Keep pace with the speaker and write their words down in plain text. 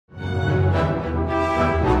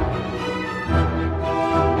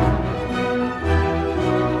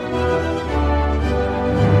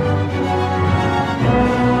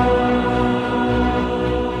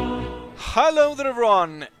there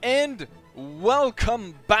everyone, and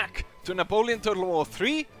welcome back to Napoleon Total War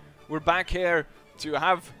 3. We're back here to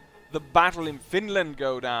have the battle in Finland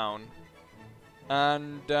go down.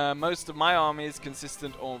 And most of my army is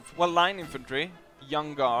consistent of, well, line infantry,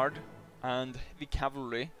 young guard, and heavy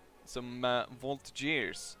cavalry, some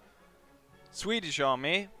voltigeurs. Swedish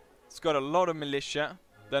army, it's got a lot of militia,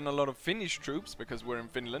 then a lot of Finnish troops, because we're in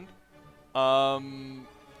Finland.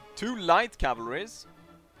 2 light cavalries.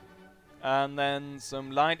 And then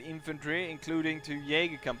some light infantry, including 2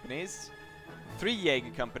 Jaeger companies. 3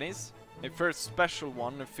 Jaeger companies. A first special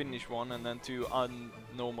one, a Finnish one, and then 2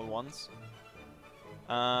 normal ones.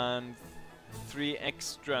 And 3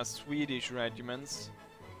 extra Swedish regiments.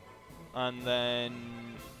 And then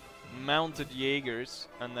mounted Jaegers.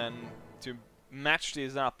 And then to match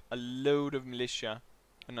this up, a load of militia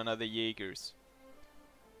and another Jaegers.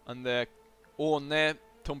 And the Orne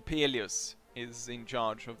Tompelius is in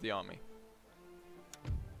charge of the army.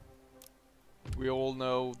 We all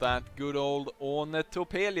know that good old Orne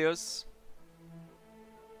Topelius.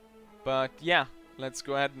 But yeah, let's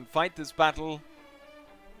go ahead and fight this battle.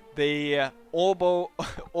 The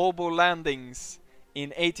Åbo landings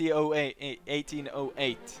in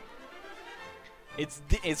 1808.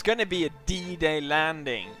 It's gonna be a D-Day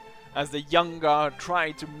landing, as the young guard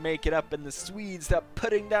try to make it up and the Swedes are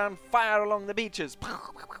putting down fire along the beaches.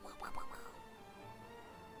 Oh,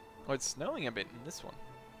 it's snowing a bit in this one.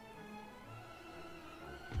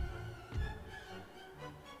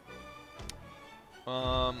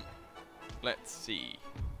 Let's see.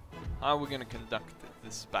 How are we gonna conduct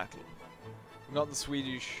this battle? We got the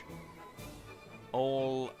Swedish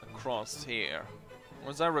all across here.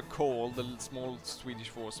 As I recall, the small Swedish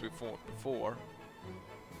force we fought before.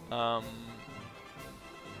 The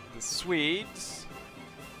Swedes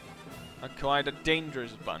are quite a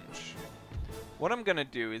dangerous bunch. What I'm gonna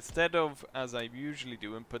do, instead of, as I usually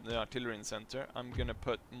do, and put the artillery in center, I'm gonna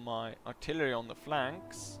put my artillery on the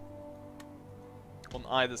flanks, on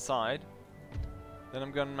either side. Then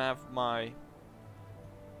I'm gonna have my,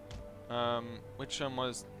 which one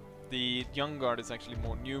was, the young guard is actually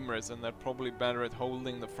more numerous, and they're probably better at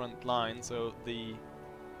holding the front line, so the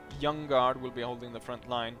young guard will be holding the front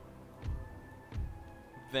line.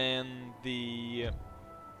 Then the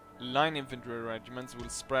line infantry regiments will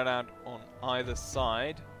spread out on either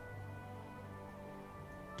side.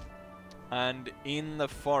 And in the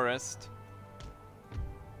forest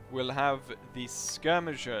we'll have the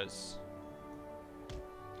skirmishers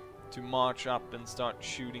to march up and start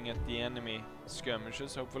shooting at the enemy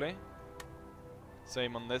skirmishers, hopefully.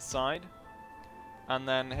 Same on this side. And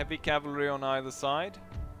then heavy cavalry on either side.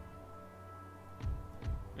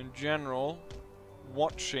 In general,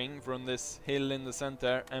 watching from this hill in the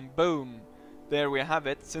center, and boom, there we have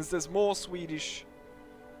it. Since there's more Swedish,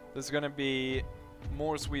 there's gonna be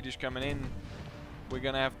more Swedish coming in, we're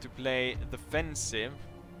gonna have to play defensive.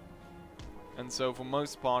 And so for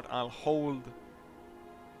most part I'll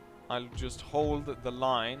just hold the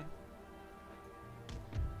line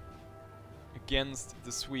against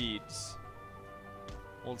the Swedes.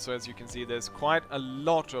 Also, as you can see, there's quite a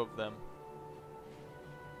lot of them.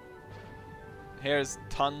 Here's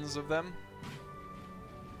tons of them.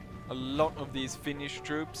 A lot of these Finnish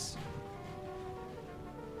troops.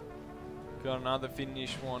 Got another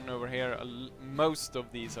Finnish one over here. Most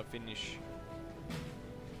of these are Finnish.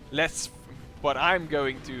 But I'm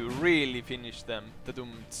going to really finish them.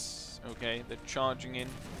 Okay, they're charging in.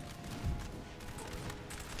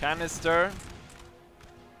 Canister.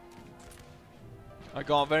 I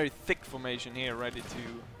got a very thick formation here, ready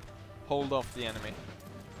to hold off the enemy.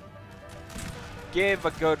 Give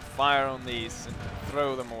a good fire on these and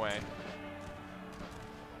throw them away.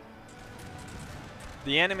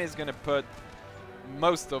 The enemy is gonna put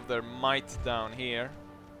most of their might down here.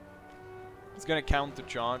 It's gonna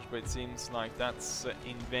counter-charge, but it seems like that's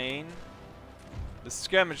in vain. The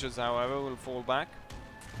skirmishers, however, will fall back.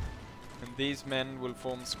 And these men will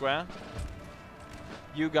form square.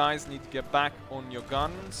 You guys need to get back on your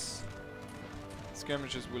guns.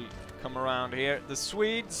 Skirmishers will come around here. The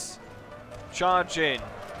Swedes charge in.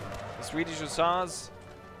 The Swedish hussars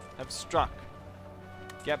have struck.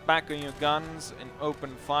 Get back on your guns and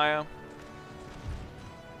open fire.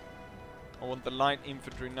 I want the light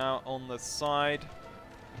infantry now on the side.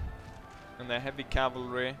 And the heavy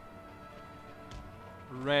cavalry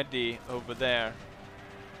ready over there.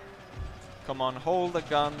 Come on, hold the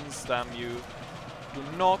guns, damn you. Do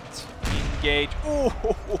not engage. Oh,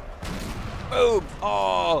 boom!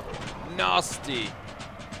 Oh, nasty.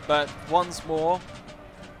 But once more,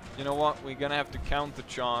 you know what? We're gonna have to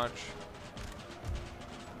counter-charge.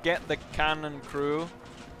 Get the cannon crew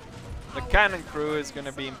The cannon crew is going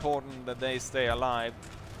to be important that they stay alive.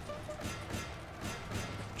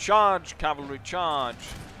 Charge, cavalry, charge!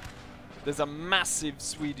 There's a massive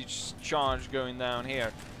Swedish charge going down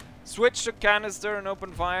here. Switch to canister and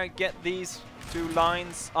open fire. Get these two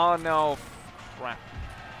lines. Oh no, crap.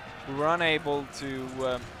 We were unable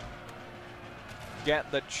to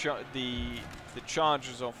get the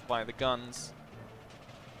charges off by the guns.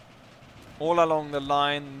 All along the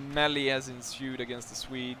line, melee has ensued against the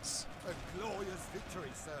Swedes. A glorious victory,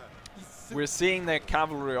 sir. We're seeing their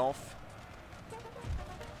cavalry off.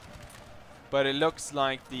 But it looks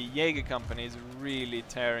like the Jaeger company is really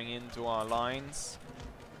tearing into our lines.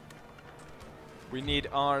 We need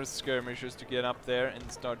our skirmishers to get up there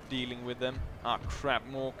and start dealing with them. Ah crap,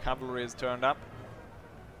 more cavalry has turned up.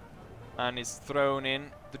 And is thrown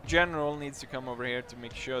in. The general needs to come over here to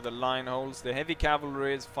make sure the line holds. The heavy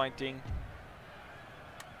cavalry is fighting.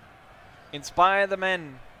 Inspire the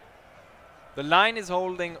men. The line is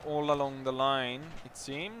holding all along the line, it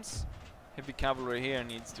seems. Heavy cavalry here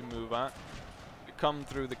needs to move out. Come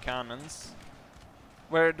through the cannons.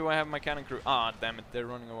 Where do I have my cannon crew? Ah, damn it, they're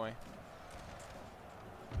running away.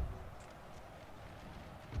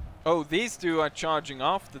 Oh, these two are charging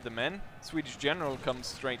after the men. Swedish general comes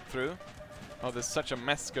straight through. Oh, there's such a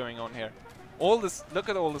mess going on here. All this, look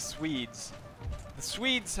at all the Swedes. The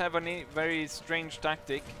Swedes have a very strange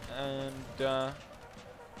tactic, and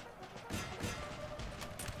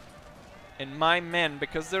my men,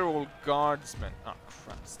 because they're all guardsmen. Oh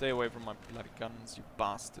crap, stay away from my bloody guns, you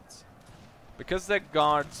bastards. Because they're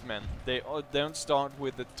guardsmen, they don't start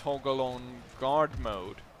with the toggle on guard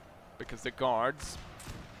mode. Because the guards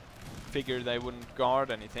figure they wouldn't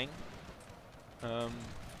guard anything.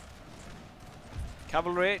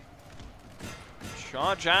 Cavalry,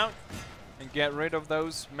 charge out and get rid of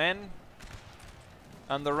those men.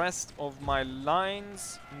 And the rest of my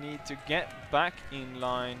lines need to get back in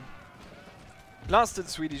line. Blasted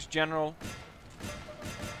Swedish general.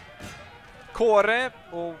 Kåre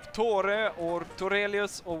or Tore or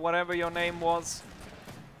Torelius or whatever your name was.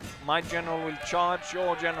 My general will charge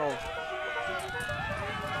your general.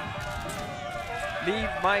 Leave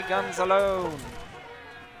my guns alone.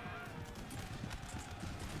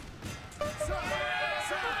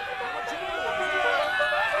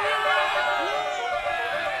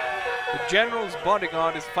 The general's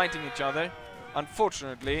bodyguard is fighting each other.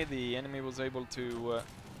 Unfortunately, the enemy was able to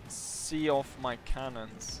see off my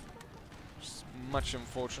cannons. Which is much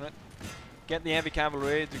unfortunate. Get the heavy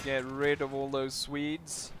cavalry to get rid of all those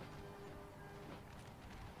Swedes.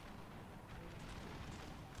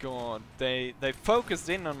 God, they focused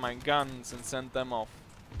in on my guns and sent them off.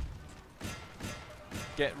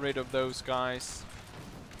 Get rid of those guys.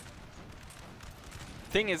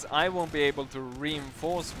 Thing is, I won't be able to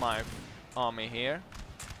reinforce my army here.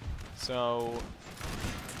 So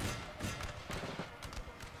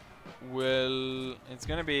it's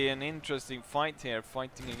gonna be an interesting fight here,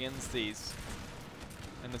 fighting against these.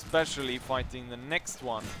 And especially fighting the next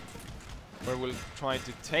one, where we'll try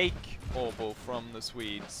to take Åbo from the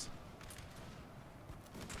Swedes.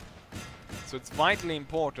 So it's vitally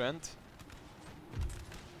important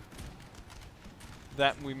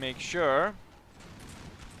that we make sure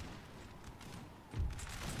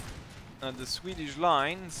that the Swedish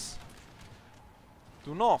lines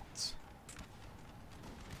do not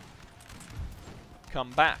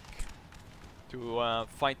come back to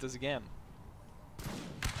fight us again.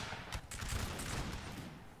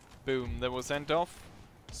 Boom, that was sent off.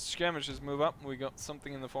 Skirmishers move up. We got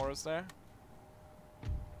something in the forest there.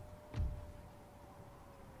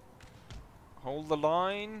 Hold the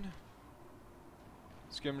line.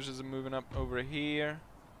 Skirmishers are moving up over here.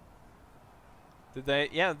 Did they?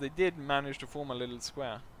 Yeah, they did manage to form a little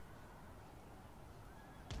square.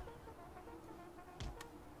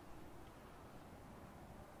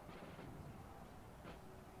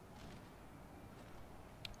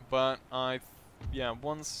 But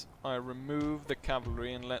once I remove the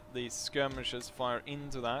cavalry and let the skirmishers fire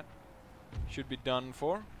into that, should be done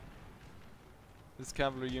for. This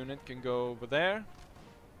cavalry unit can go over there.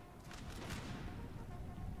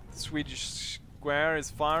 The Swedish square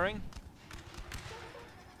is firing,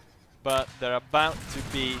 but they're about to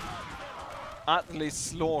be utterly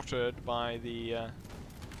slaughtered by the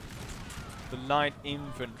light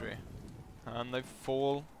infantry, and they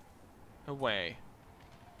fall away.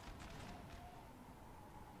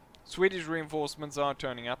 Swedish reinforcements are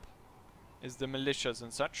turning up, is the militias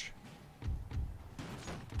and such.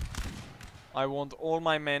 I want all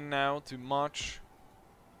my men now to march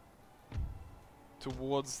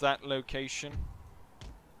towards that location.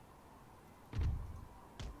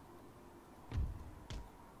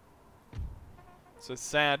 It's a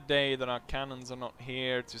sad day that our cannons are not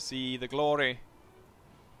here to see the glory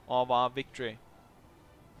of our victory.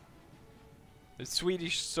 The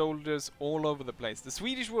Swedish soldiers all over the place. The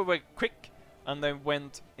Swedish were very quick and they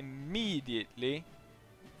went immediately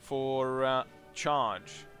for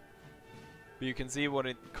charge. But you can see what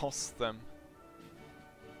it cost them.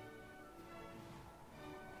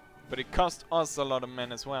 But it cost us a lot of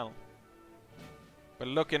men as well. But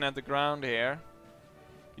looking at the ground here,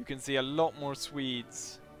 you can see a lot more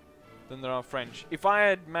Swedes than there are French. If I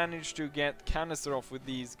had managed to get canister off with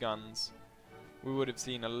these guns, we would have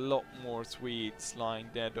seen a lot more Swedes lying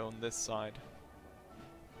dead on this side.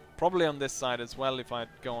 Probably on this side as well if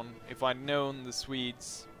I'd known the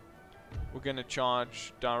Swedes were gonna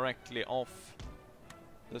charge directly off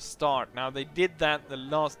the start. Now they did that the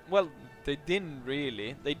last, well, they didn't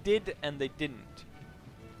really. They did and they didn't.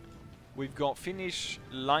 We've got Finnish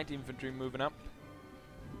light infantry moving up.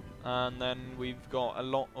 And then we've got a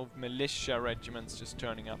lot of militia regiments just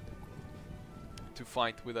turning up to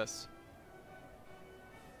fight with us.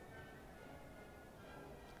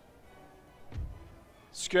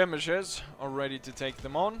 Skirmishers are ready to take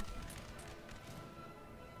them on.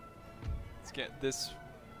 Let's get this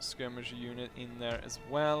skirmisher unit in there as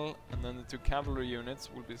well, and then the 2 cavalry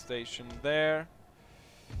units will be stationed there.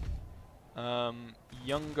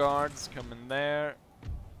 Young guards coming there.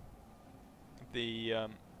 The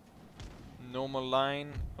normal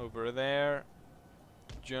line over there.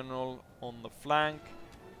 General on the flank.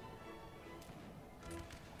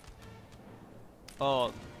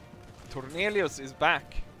 Oh, Tornelius is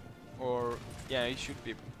back, or yeah, he should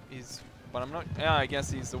be. But I'm not. Yeah, I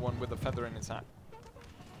guess he's the one with the feather in his hat.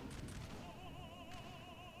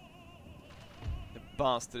 The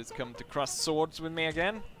bastard has come to cross swords with me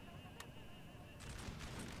again.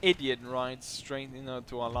 Idiot rides straight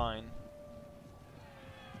into our line.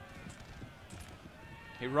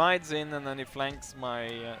 He rides in and then he flanks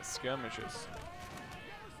my skirmishers.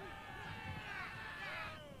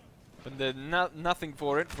 But there's nothing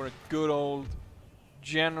for it for a good old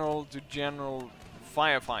general to general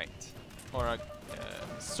firefight. Or a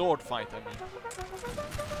sword fight, I mean.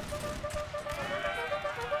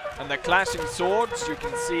 And they're clashing swords. You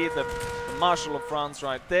can see the Marshal of France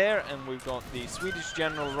right there. And we've got the Swedish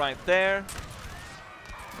general right there.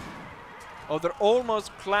 Oh, they're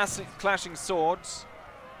almost clashing swords.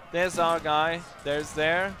 There's our guy. There's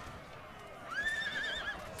there.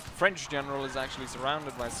 French general is actually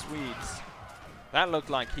surrounded by Swedes. That looked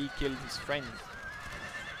like he killed his friend.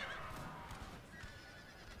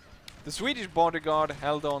 The Swedish bodyguard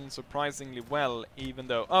held on surprisingly well, even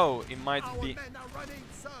though... Oh, it might be... Running,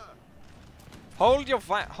 Hold your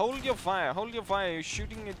fire! Hold your fire! Hold your fire! You're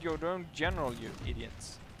shooting at your own general, you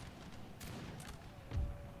idiots.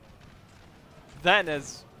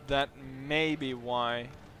 That may be why...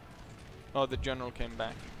 Oh, the general came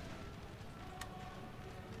back.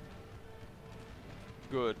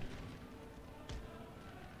 Good.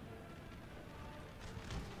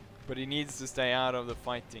 But he needs to stay out of the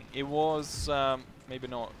fighting. It was maybe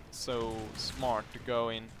not so smart to go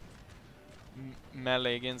in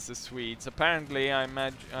melee against the Swedes. Apparently, I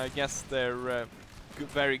guess they're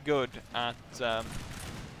very good at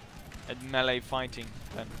melee fighting.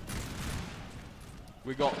 Then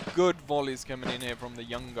we got good volleys coming in here from the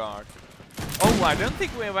Young Guard. Oh, I don't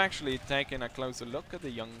think we have actually taken a closer look at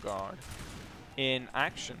the Young Guard in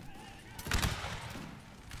action.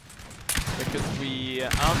 Because we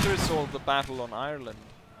outresolved the battle on Ireland.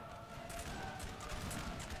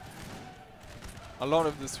 A lot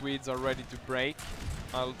of the Swedes are ready to break.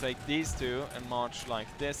 I'll take these two and march like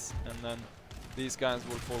this, and then these guys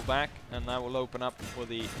will fall back, and that will open up for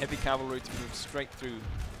the heavy cavalry to move straight through.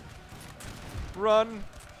 Run!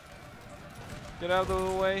 Get out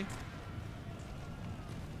of the way.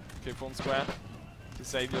 Okay, form square to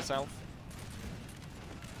save yourself.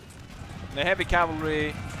 And the heavy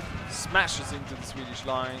cavalry smashes into the Swedish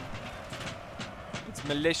line. It's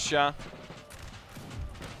militia.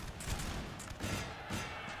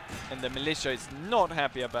 And the militia is not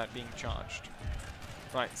happy about being charged.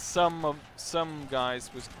 Right, some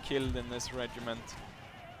guys was killed in this regiment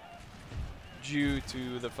due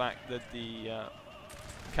to the fact that the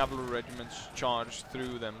cavalry regiments charged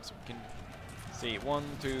through them. So we can see 1,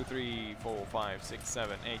 2, 3, 4, 5, 6,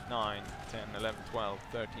 7, 8, 9, 10, 11, 12,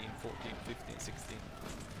 13, 14, 15, 16.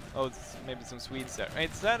 Oh, it's maybe some Swedes there. Hey,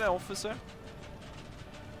 is that an officer?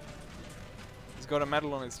 He's got a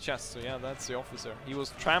medal on his chest, so yeah, that's the officer. He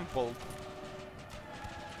was trampled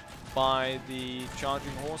by the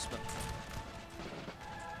charging horsemen.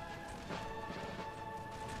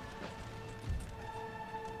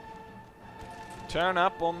 Turn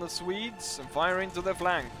up on the Swedes and fire into their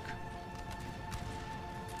flank.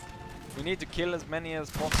 We need to kill as many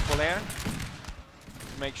as possible there.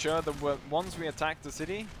 Make sure that once we attack the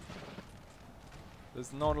city,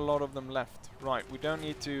 there's not a lot of them left. Right, we don't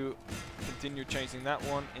need to continue chasing that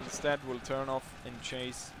one. Instead, we'll turn off and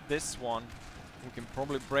chase this one. We can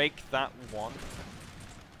probably break that one.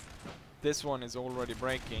 This one is already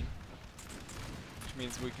breaking, which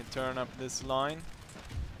means we can turn up this line.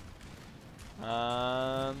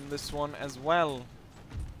 And this one as well.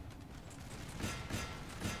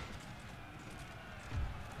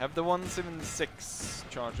 Have the 176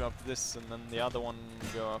 charge after this, and then the other one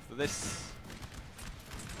go after this.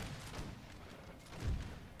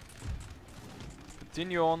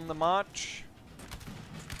 Continue on the march.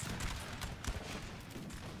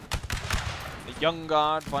 The young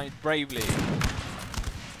guard fight bravely in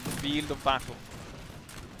the field of battle.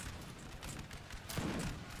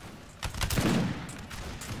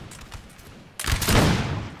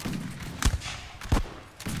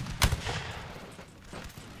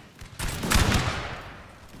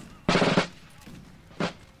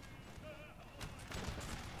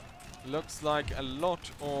 Looks like a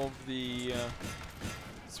lot of the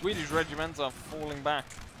Swedish regiments are falling back.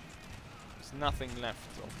 There's nothing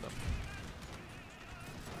left of them.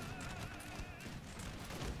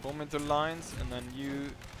 Form into lines, and then you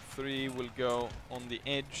three will go on the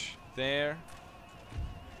edge there.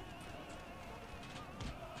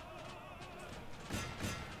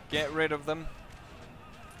 Get rid of them.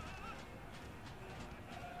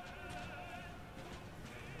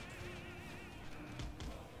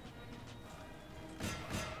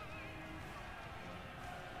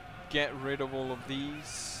 Get rid of all of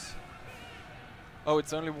these. Oh,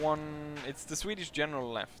 it's only one. It's the Swedish general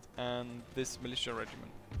left and this militia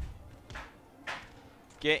regiment.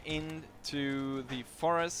 Get into the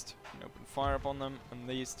forest and open fire upon them, and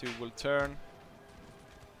these two will turn.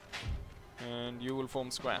 And you will form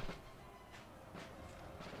square.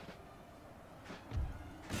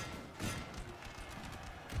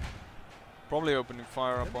 Probably opening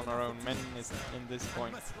fire upon our own men in this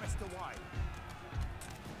point.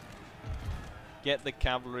 Get the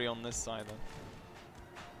cavalry on this side then.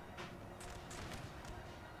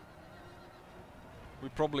 We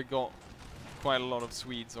probably got quite a lot of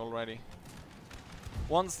Swedes already.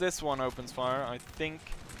 Once this one opens fire, I think,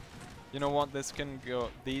 you know what, this can go,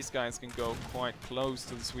 these guys can go quite close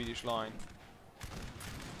to the Swedish line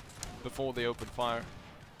before they open fire.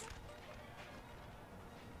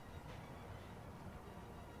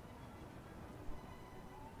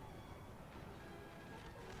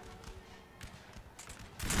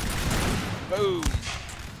 Boom!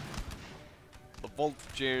 The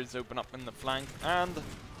Voltigeurs open up in the flank, and the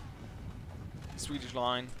Swedish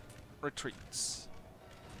line retreats.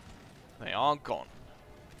 They are gone.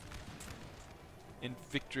 And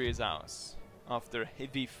victory is ours after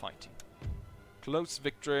heavy fighting. Close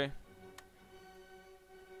victory.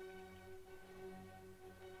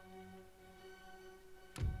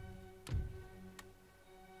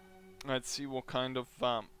 Let's see what kind of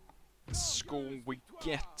score we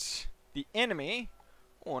get. The enemy,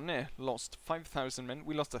 oh no, lost 5,000 men.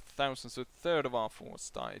 We lost 1,000, so a third of our force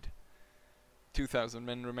died. 2,000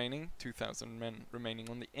 men remaining. 2,000 men remaining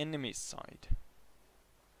on the enemy's side.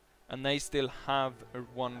 And they still have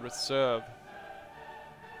one reserve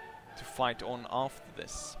to fight on after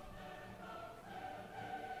this.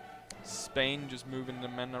 Spain just moving the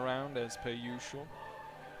men around as per usual.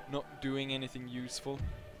 Not doing anything useful.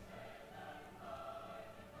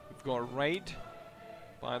 We've got a raid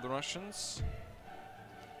by the Russians.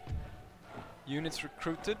 Units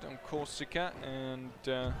recruited on Corsica and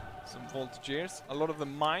some Voltigeurs. A lot of the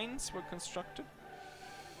mines were constructed.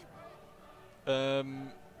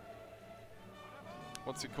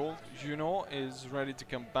 What's it called? Junot is ready to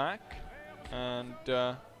come back, and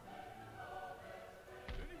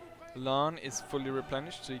Lan is fully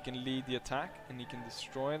replenished, so he can lead the attack and he can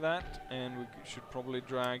destroy that, and we should probably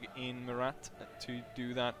drag in Murat to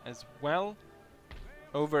do that as well.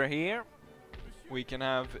 Over here we can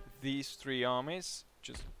have these three armies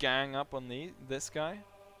just gang up on this guy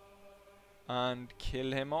and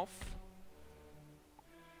kill him off.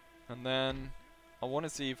 And then I want to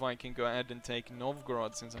see if I can go ahead and take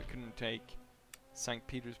Novgorod, since I couldn't take St.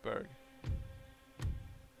 Petersburg.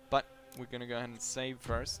 But we're gonna go ahead and save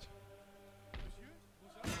first.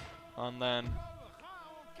 And then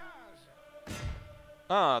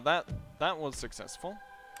that was successful.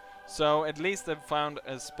 So at least they've found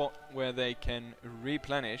a spot where they can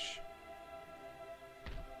replenish.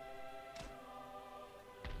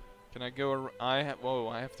 Can I go? I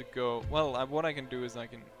have to go. Well, what I can do is I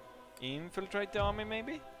can infiltrate the army,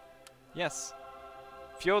 maybe? Yes.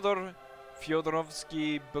 Fyodor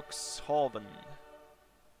Fyodorovsky Buxhoven.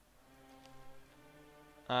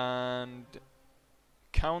 And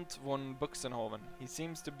Count von Buxenhoven. He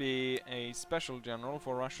seems to be a special general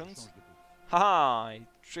for Russians. Haha! I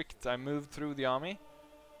tricked. I moved through the army.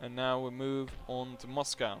 And now we move on to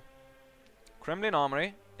Moscow. Kremlin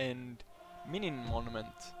Armory and Minin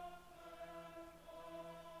Monument.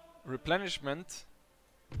 Replenishment,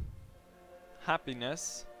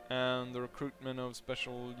 happiness, and the recruitment of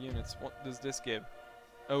special units. What does this give?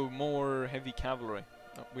 Oh, more heavy cavalry.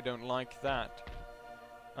 No, we don't like that.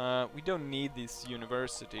 We don't need this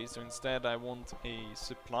university, so instead I want a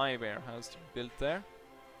supply warehouse to be built there.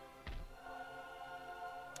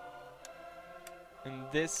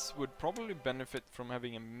 And this would probably benefit from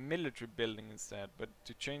having a military building instead, but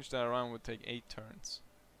to change that around would take 8 turns.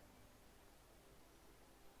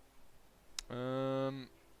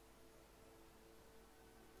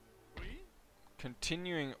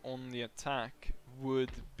 Continuing on the attack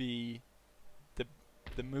would be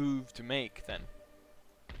the move to make then.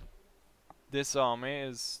 This army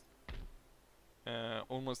is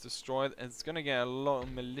almost destroyed. It's gonna get a lot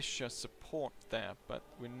of militia support there, but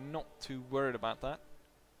we're not too worried about that.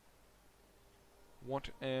 What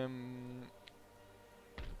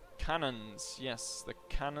cannons? Yes, the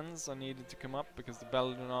cannons are needed to come up because the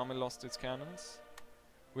Belgian army lost its cannons.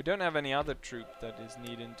 We don't have any other troop that is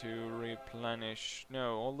needed to replenish.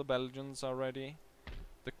 No, all the Belgians are ready.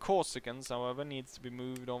 The Corsicans, however, needs to be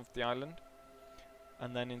moved off the island.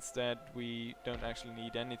 And then instead we don't actually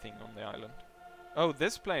need anything on the island. Oh,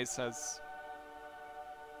 this place has...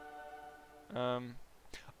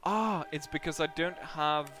 it's because I don't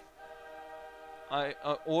have...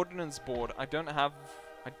 Ordnance board. I don't have...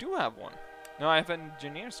 I do have one. No, I have an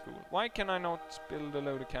engineer school. Why can I not build a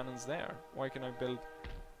load of cannons there? Why can I build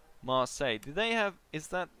Marseille? Did they have... Is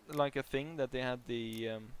that like a thing that they had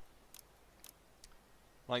the...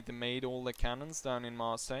 like they made all the cannons down in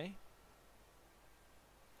Marseille?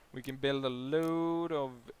 We can build a load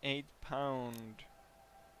of 8-pound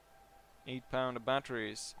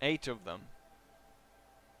batteries. 8 of them.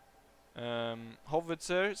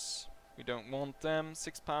 Howitzers. We don't want them.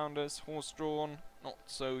 6-pounders. Horse-drawn. Not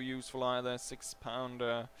so useful either.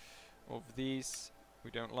 6-pounder of these.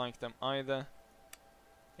 We don't like them either.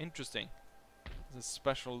 Interesting. There's a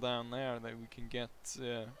special down there that we can get.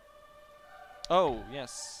 Oh,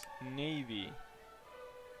 yes. Navy.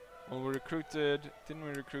 Well, we recruited... Didn't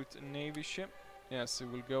we recruit a navy ship? Yes, so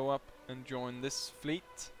we'll go up and join this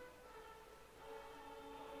fleet.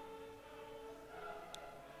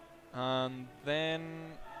 And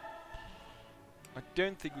then... I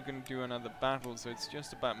don't think we're going to do another battle, so it's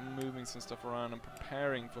just about moving some stuff around and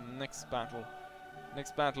preparing for the next battle.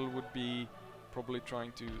 Next battle would be probably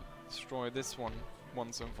trying to destroy this one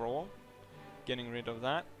once and for all. Getting rid of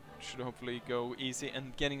that should hopefully go easy,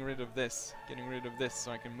 and getting rid of this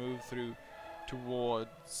so I can move through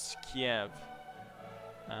towards Kiev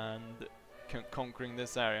and conquering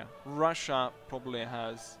this area. Russia probably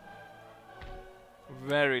has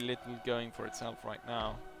very little going for itself right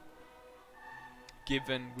now,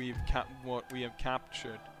 given what we have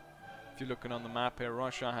captured. If you're looking on the map here,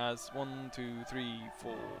 Russia has 1, 2, 3,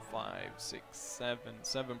 4, 5, 6,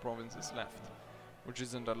 7 provinces left, which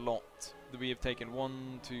isn't a lot. We have taken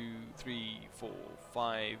 1, 2, 3, 4,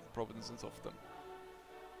 5 provinces off them,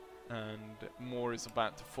 and more is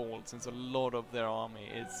about to fall since a lot of their army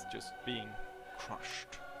is just being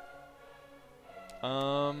crushed.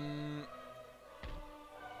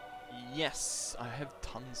 Yes, I have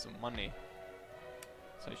tons of money,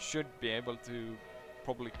 so I should be able to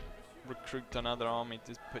probably recruit another army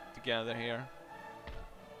to put together here.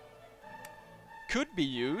 Could be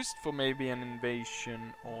used for maybe an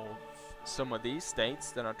invasion of some of these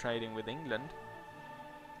states that are trading with England,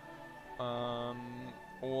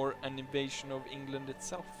 or an invasion of England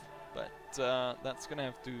itself, but that's gonna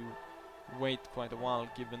have to wait quite a while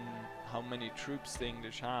given how many troops the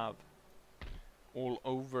English have all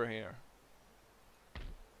over here.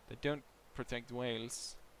 They don't protect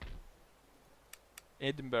Wales.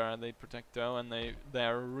 Edinburgh they protect though, and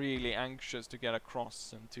they're really anxious to get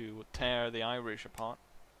across and to tear the Irish apart.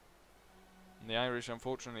 And the Irish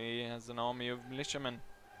unfortunately has an army of militiamen.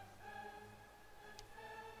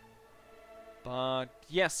 But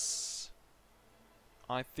yes,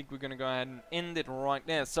 I think we're gonna go ahead and end it right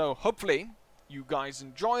there. So hopefully you guys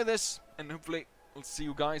enjoy this, and hopefully we'll see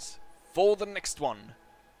you guys for the next one.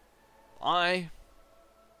 Bye.